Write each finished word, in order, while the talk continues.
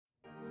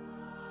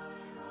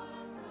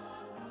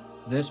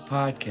This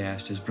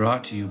podcast is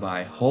brought to you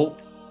by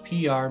Hope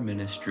PR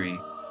Ministry.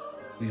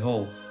 We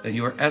hope that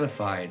you are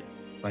edified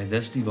by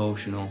this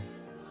devotional.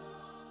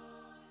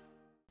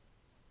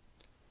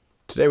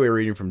 Today we are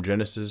reading from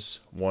Genesis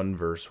 1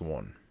 verse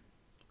 1.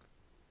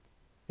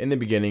 In the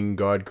beginning,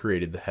 God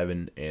created the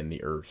heaven and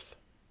the earth.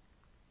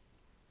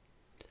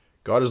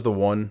 God is the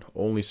one,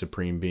 only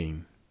supreme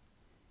being.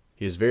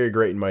 He is very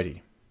great and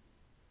mighty.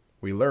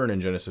 We learn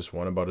in Genesis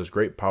 1 about his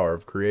great power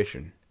of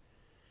creation.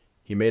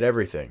 He made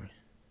everything: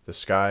 the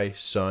sky,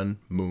 sun,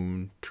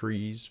 moon,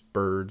 trees,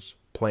 birds,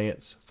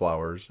 plants,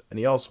 flowers, and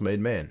he also made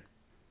man.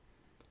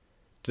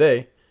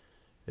 Today,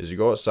 as you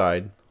go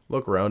outside,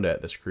 look around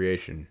at this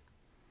creation.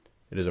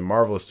 It is a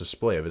marvelous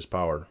display of his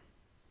power.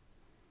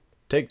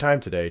 Take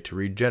time today to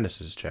read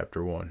Genesis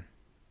chapter 1.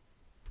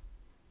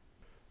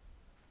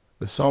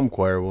 The Psalm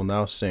Choir will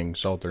now sing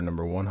Psalter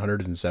number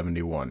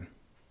 171.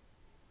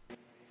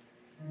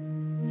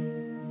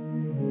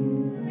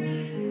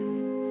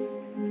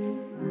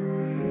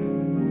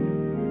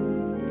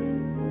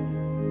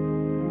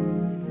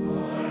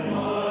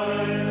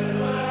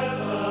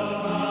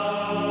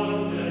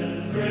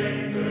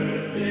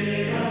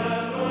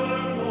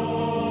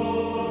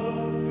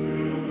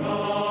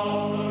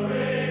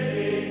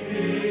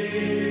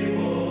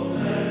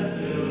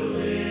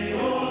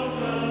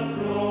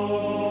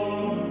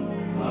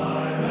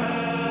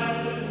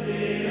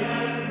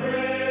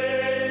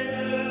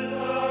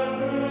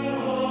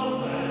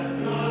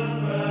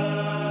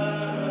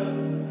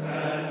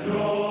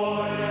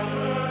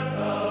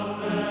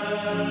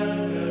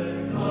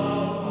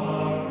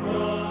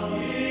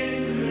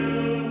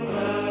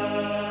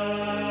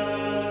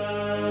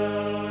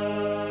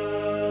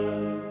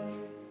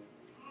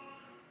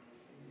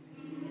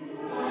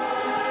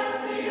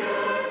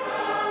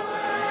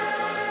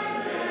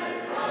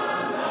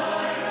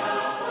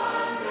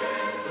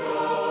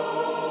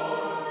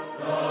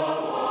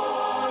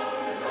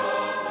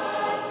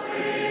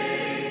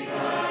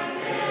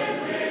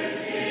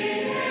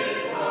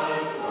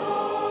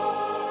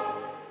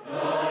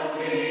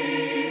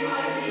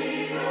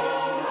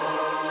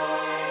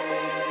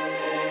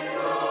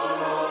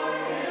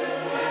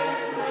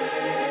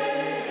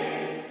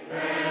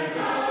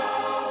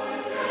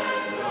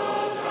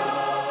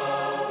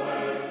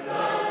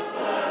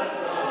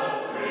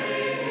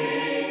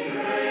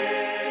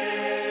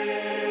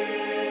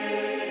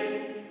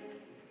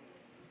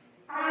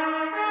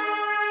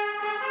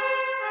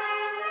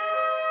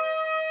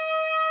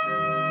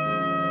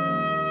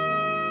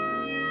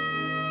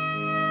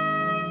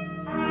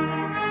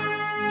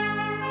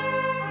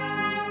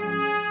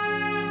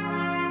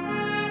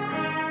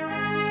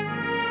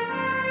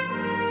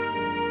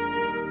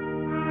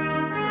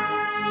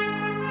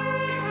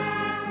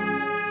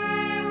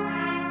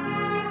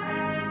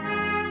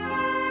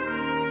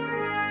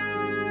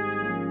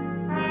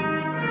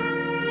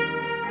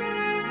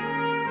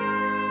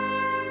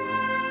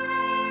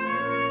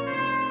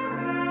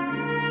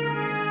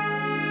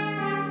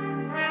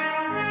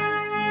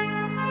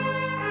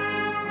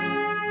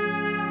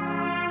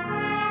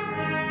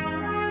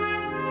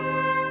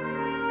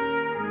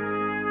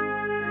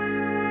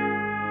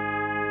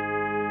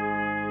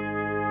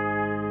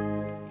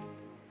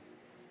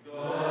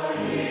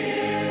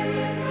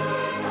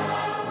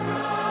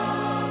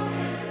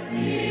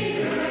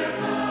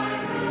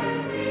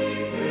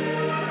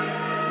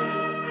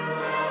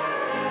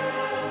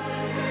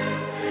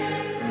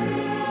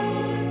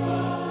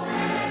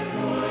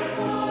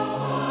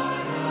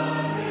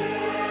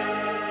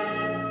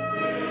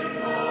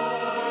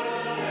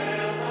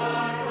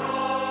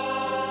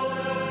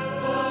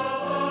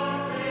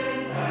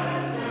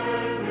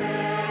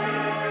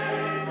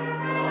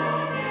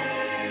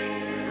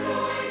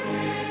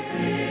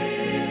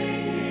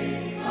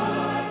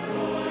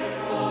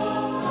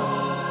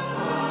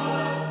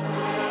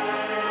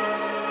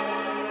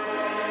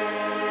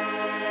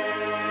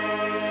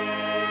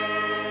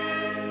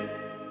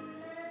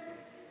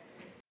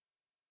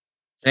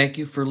 Thank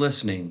you for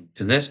listening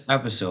to this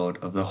episode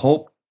of the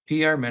Hope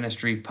PR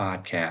Ministry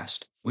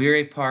podcast. We are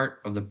a part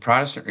of the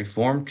Protestant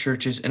Reformed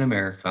Churches in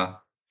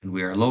America, and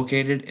we are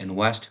located in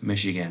West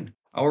Michigan.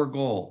 Our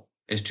goal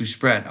is to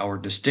spread our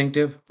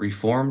distinctive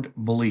Reformed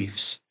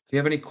beliefs. If you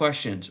have any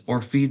questions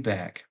or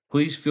feedback,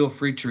 please feel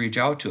free to reach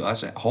out to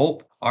us at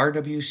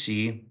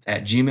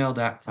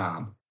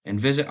hoperwc@gmail.com and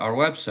visit our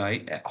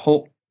website at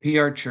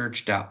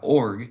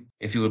hopeprchurch.org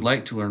if you would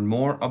like to learn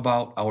more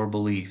about our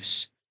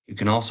beliefs. You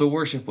can also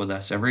worship with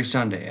us every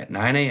Sunday at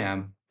 9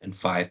 a.m. and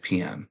 5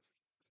 p.m.